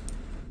this?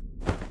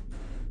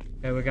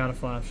 Okay, we got a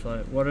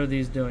flashlight. What are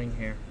these doing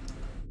here?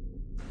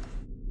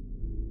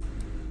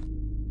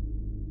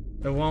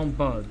 It won't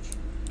budge.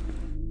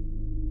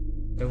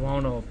 It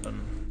won't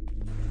open.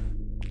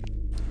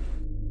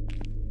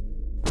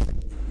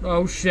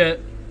 Oh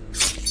shit.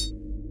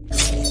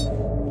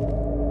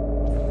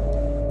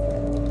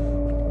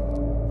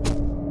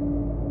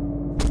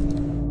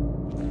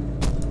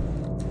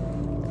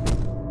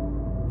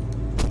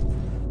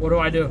 What do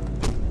I do?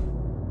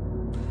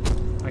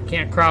 I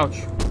can't crouch.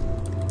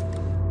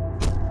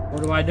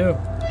 What do I do?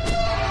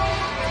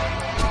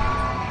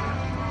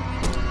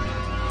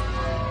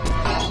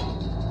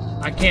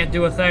 I can't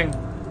do a thing.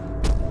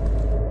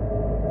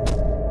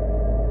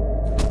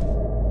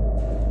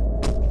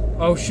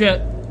 Oh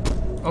shit.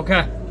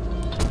 Okay.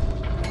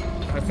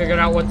 I figured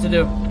out what to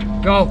do.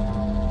 Go.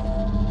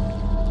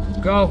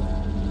 Go.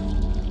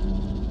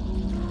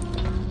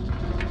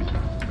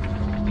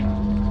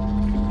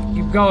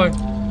 Keep going.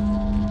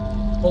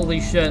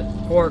 Holy shit.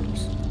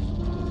 Corpse.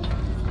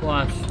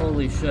 Flash.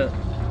 Holy shit.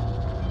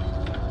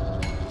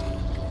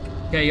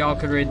 Okay, y'all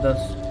could read this.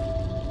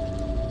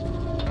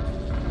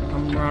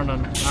 I'm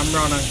running. I'm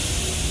running.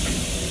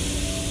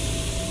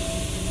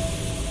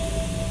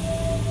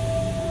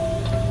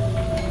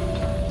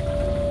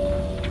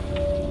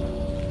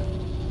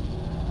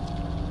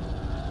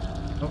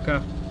 Okay.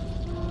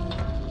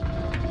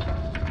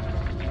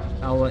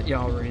 I'll let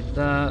y'all read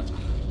that.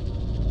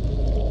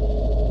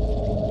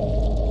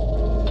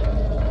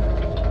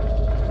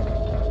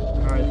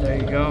 Alright, there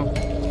you go.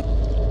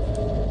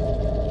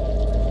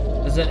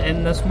 Is it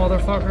in this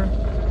motherfucker?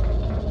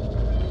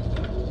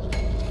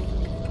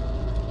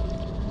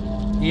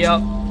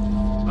 Yep.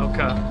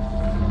 Okay.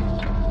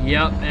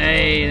 Yep.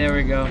 Hey, there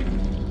we go.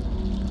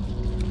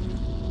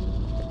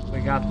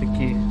 We got the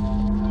key.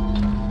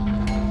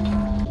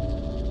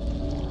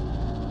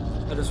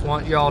 I just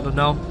want y'all to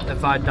know,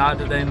 if I die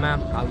today,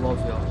 man, I love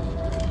y'all.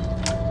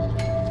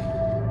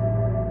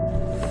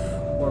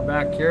 We're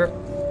back here.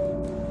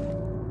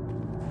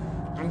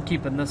 I'm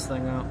keeping this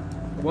thing out.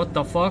 What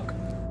the fuck?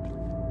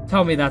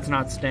 Tell me that's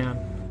not Stan.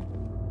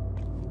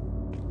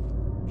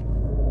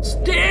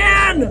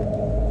 Stan!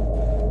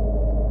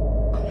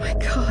 Oh my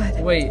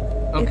god. Wait,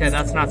 okay,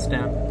 that's not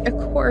Stan. A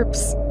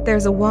corpse.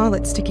 There's a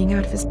wallet sticking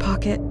out of his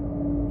pocket.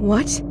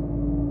 What?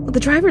 Well, the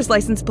driver's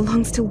license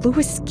belongs to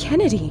Louis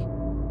Kennedy.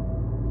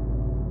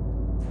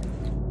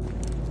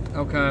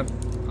 Okay,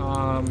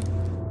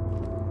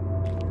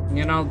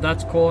 you know,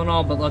 that's cool and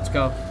all, but let's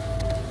go.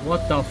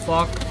 What the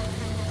fuck?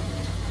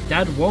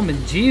 Dead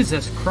woman,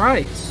 Jesus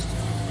Christ.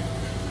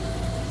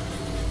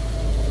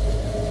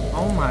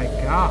 Oh my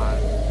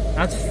god.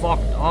 That's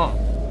fucked up.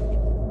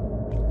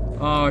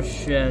 Oh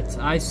shit,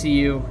 I see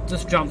you.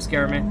 Just jump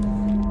scare me.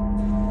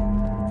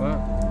 What?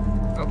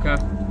 Okay.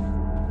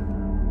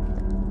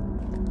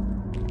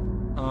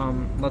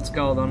 Let's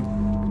go then.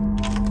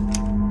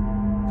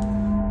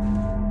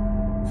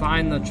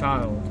 Find the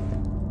child.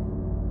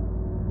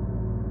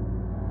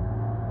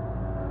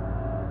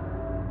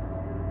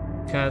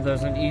 Okay,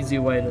 there's an easy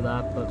way to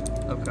that, but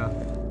okay.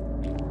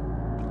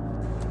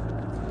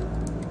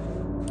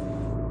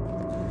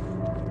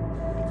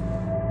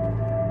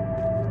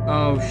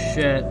 Oh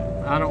shit,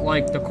 I don't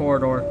like the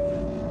corridor.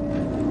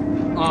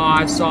 Oh,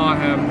 I saw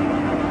him.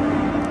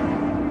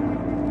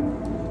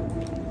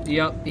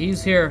 Yep,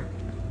 he's here.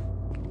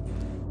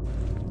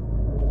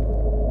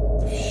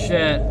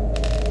 Shit.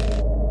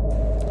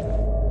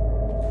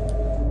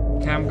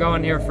 I'm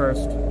going here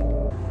first.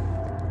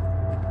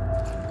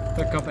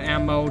 Pick up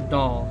ammo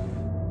doll.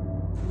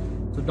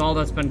 It's a doll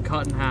that's been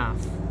cut in half.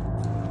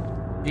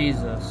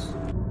 Jesus.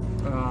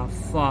 Oh,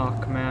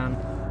 fuck, man.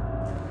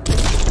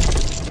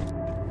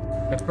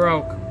 It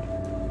broke.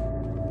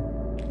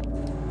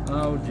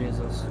 Oh,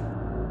 Jesus.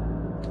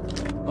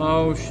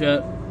 Oh,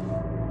 shit.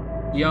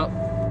 Yup.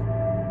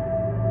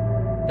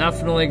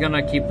 Definitely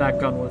gonna keep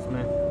that gun with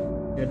me.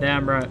 You're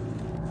damn right.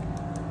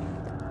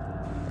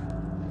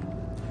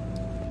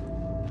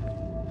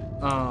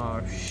 Oh,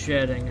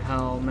 shitting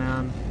hell,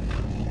 man.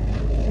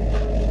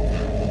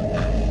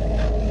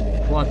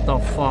 What the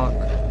fuck?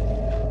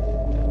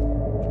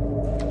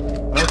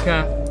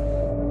 Okay.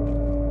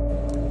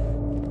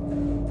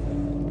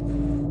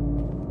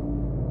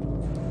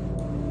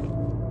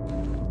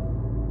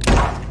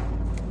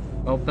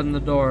 Open the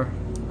door.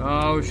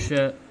 Oh,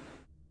 shit.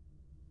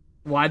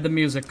 Why'd the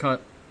music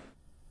cut?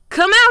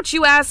 Come out,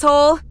 you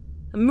asshole!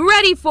 I'm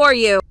ready for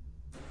you!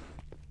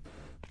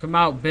 Come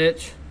out,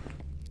 bitch.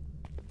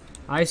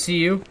 I see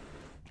you.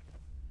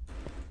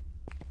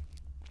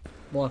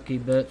 Lucky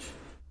bitch.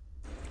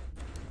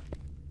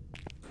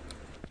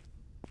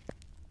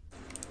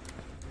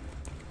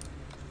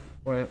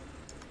 Wait.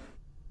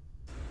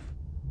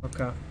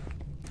 Okay.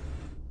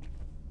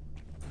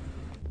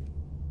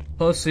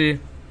 Pussy.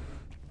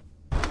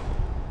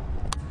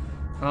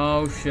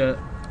 Oh shit.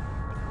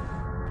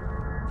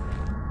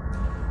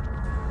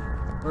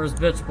 Where's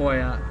bitch boy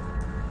at?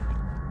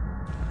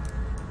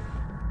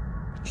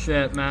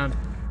 Shit, man.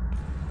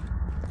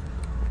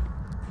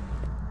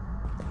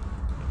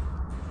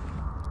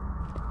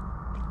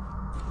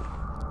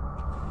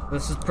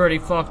 This is pretty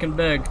fucking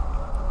big.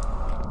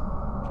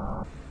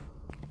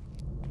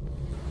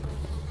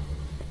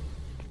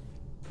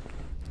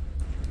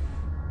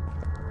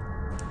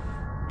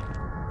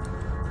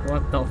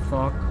 What the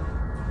fuck?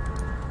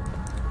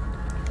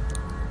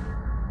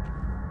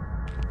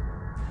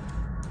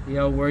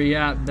 Yo, where you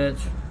at, bitch?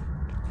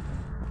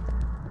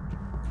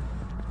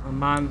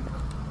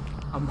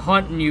 I'm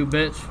hunting you,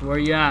 bitch. Where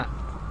you at?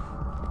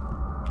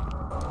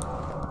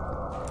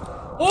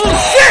 Oh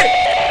shit!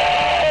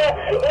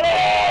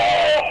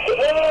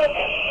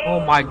 Oh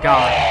my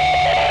god.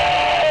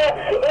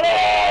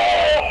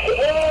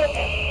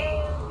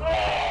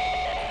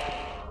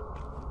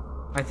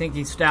 I think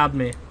he stabbed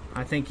me.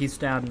 I think he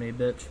stabbed me,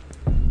 bitch.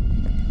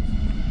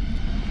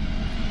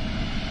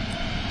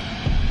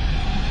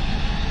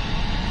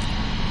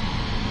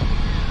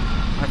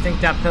 I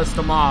think that pissed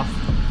him off.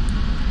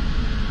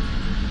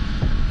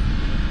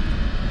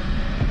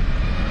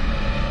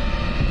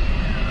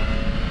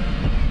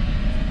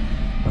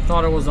 I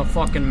thought it was a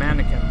fucking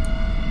mannequin.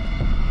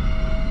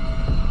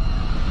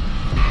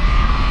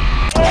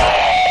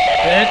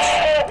 Bitch.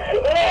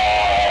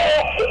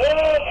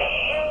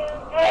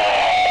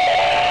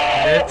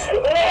 Bitch.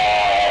 You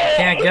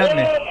can't get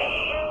me.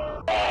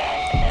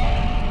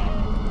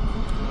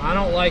 I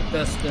don't like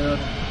this, dude.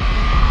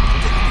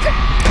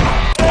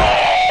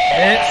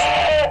 Bitch.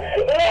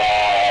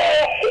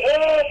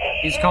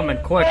 He's coming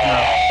quick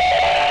now.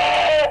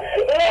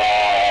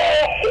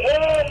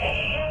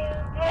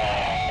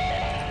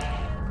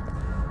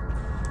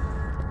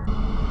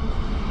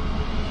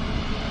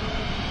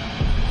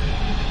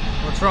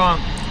 What's wrong?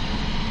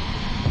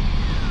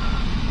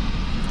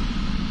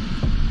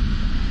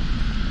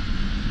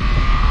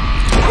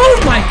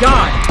 Oh my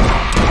god!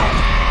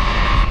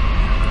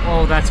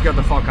 Oh, that scared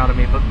the fuck out of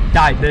me, but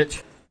die,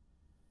 bitch.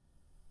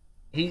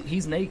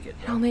 He's naked.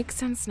 It all makes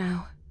sense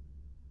now.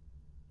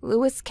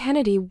 Lewis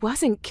Kennedy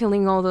wasn't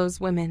killing all those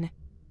women.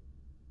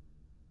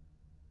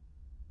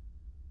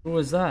 Who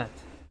was that?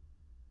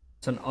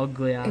 It's an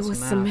ugly ass It was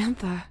mask.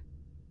 Samantha.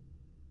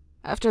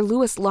 After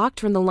Lewis locked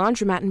her in the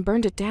laundromat and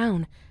burned it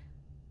down,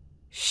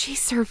 she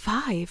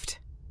survived.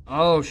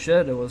 Oh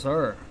shit, it was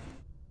her.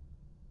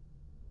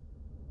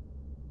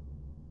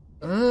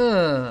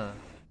 Ugh.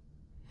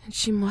 And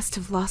she must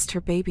have lost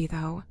her baby,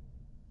 though.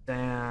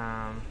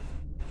 Damn.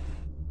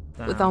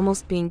 With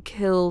almost being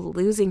killed,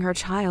 losing her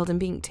child, and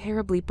being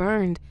terribly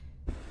burned,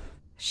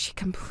 she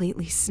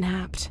completely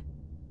snapped.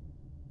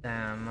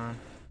 Damn, man.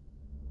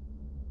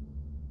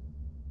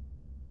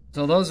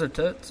 So those are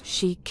tits?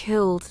 She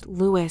killed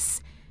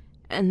Lewis,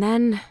 and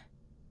then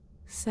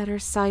set her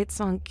sights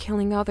on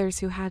killing others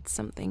who had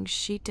something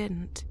she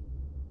didn't.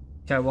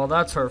 Okay, well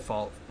that's her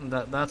fault.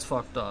 That's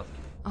fucked up.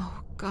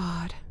 Oh,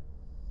 God.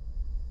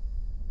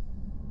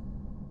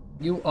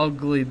 You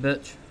ugly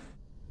bitch.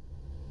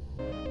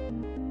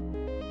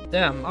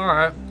 Damn,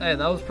 alright. Hey,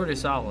 that was pretty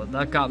solid.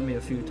 That got me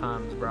a few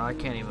times, bro. I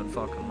can't even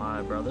fucking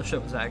lie, bro. This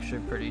shit was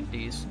actually pretty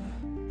decent.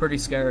 Pretty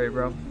scary,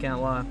 bro.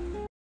 Can't lie.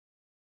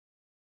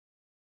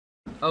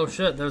 Oh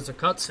shit, there's a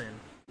cutscene.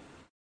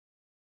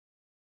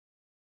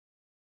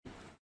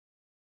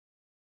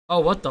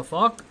 Oh, what the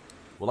fuck?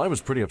 Well, I was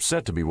pretty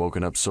upset to be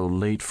woken up so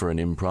late for an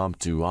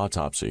impromptu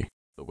autopsy.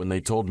 But when they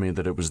told me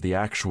that it was the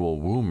actual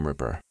womb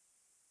ripper,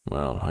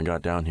 well, I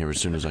got down here as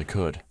soon as I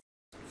could.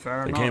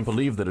 Fair I enough. can't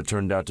believe that it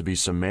turned out to be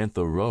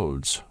Samantha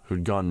Rhodes,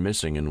 who'd gone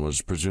missing and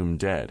was presumed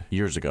dead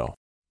years ago.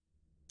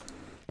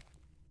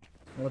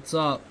 What's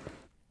up?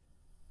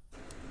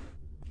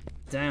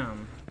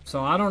 Damn.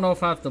 So I don't know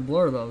if I have to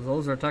blur those.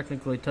 Those are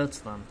technically tits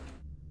then.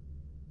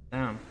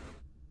 Damn.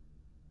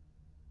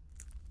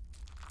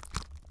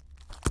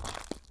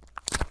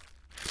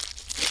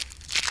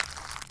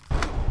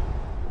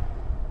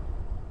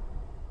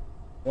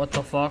 What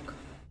the fuck?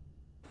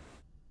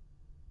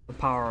 The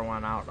power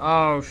went out.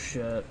 Oh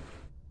shit.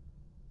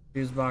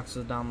 Fuse box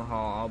is down the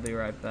hall. I'll be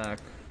right back.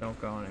 Don't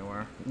go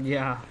anywhere.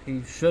 Yeah,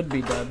 he should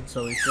be dead,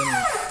 so he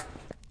shouldn't.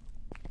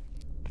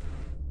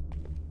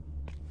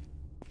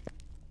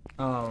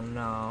 Oh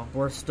no,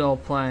 we're still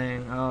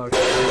playing. Oh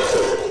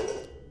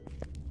shit.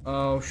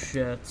 Oh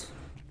shit.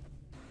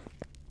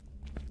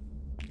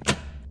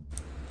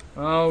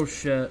 Oh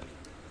shit.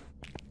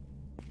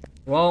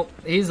 Well,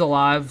 he's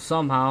alive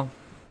somehow.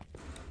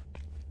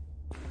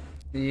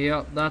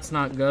 Yep, that's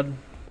not good.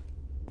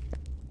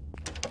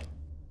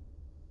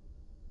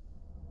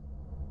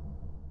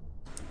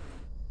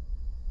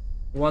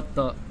 What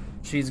the?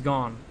 She's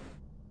gone.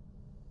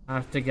 I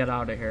have to get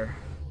out of here.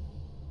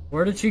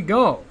 Where did she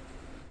go?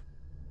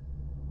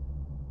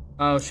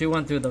 Oh, she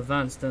went through the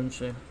vents, didn't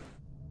she?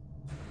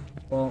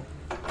 Well,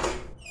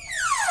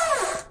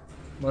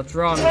 let's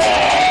run.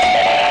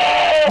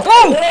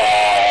 Oh!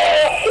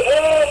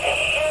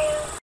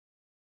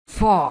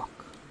 Fuck.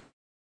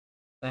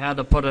 They had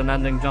to put an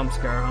ending jump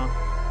scare,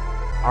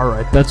 huh?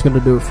 Alright, that's gonna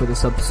do it for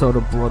this episode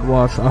of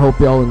Bloodwash. I hope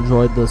y'all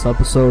enjoyed this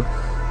episode.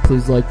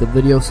 Please like the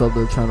video, sub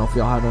to the channel if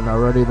y'all hadn't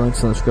already.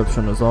 Links in the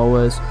description as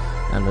always.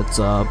 And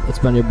it's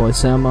been your boy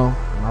Samo,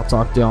 and I'll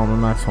talk to y'all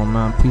on the next one,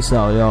 man. Peace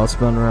out, y'all. It's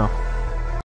been real.